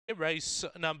Race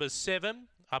number 7,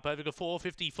 up over to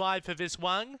 4:55 for this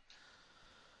one.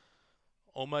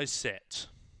 Almost set.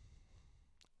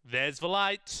 There's the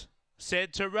light.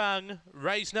 Set to run.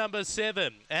 Race number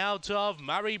 7, out of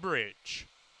Murray-Bridge.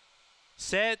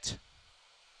 Set.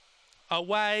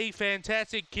 Away,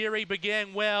 Fantastic Kiri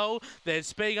began well. There's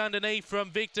speed underneath from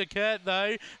Victor Kurt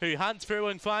though, who hunts through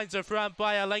and finds the front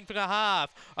by a length and a half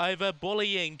over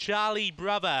Bullying, Charlie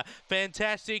Brother,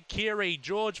 Fantastic Kiri,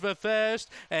 George the First,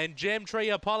 and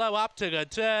Gemtree Apollo up to the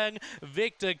turn.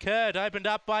 Victor Kurt opened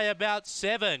up by about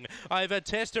 7 over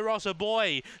Testarossa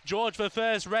Boy, George the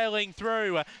First railing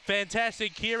through,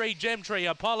 Fantastic Kiri, Gemtree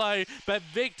Apollo, but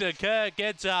Victor Kurt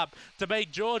gets up to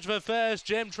beat George the First,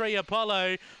 Gemtree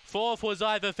Apollo. Fourth was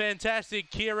either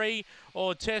Fantastic Kiri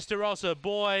or Testarossa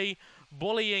Boy.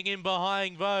 Bullying in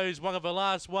behind those, one of the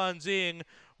last ones in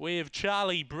with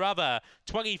Charlie Brother.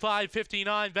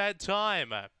 25.59 that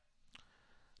time.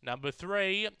 Number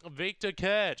 3, Victor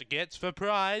Kurt gets the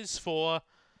prize for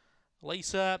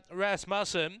Lisa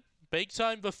Rasmussen. Beats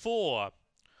home the 4,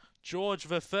 George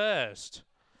the First.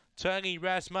 Tony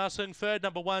Rasmussen. Third,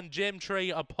 number 1,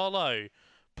 Gemtree Apollo,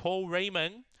 Paul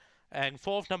Riemann. And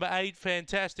fourth, number 8,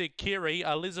 Fantastic Kiri,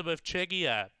 Elizabeth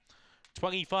Chegia.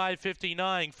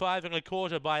 25.59, 5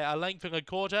 1/4 by a length and a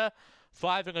quarter.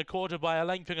 5 1/4 by a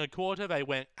length and a quarter. They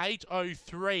went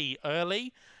 8.03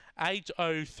 early.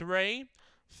 8.03.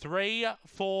 3,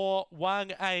 4,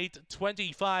 1, 8,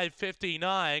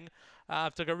 25.59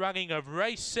 after the running of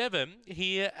race 7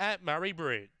 here at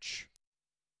Murray-Bridge.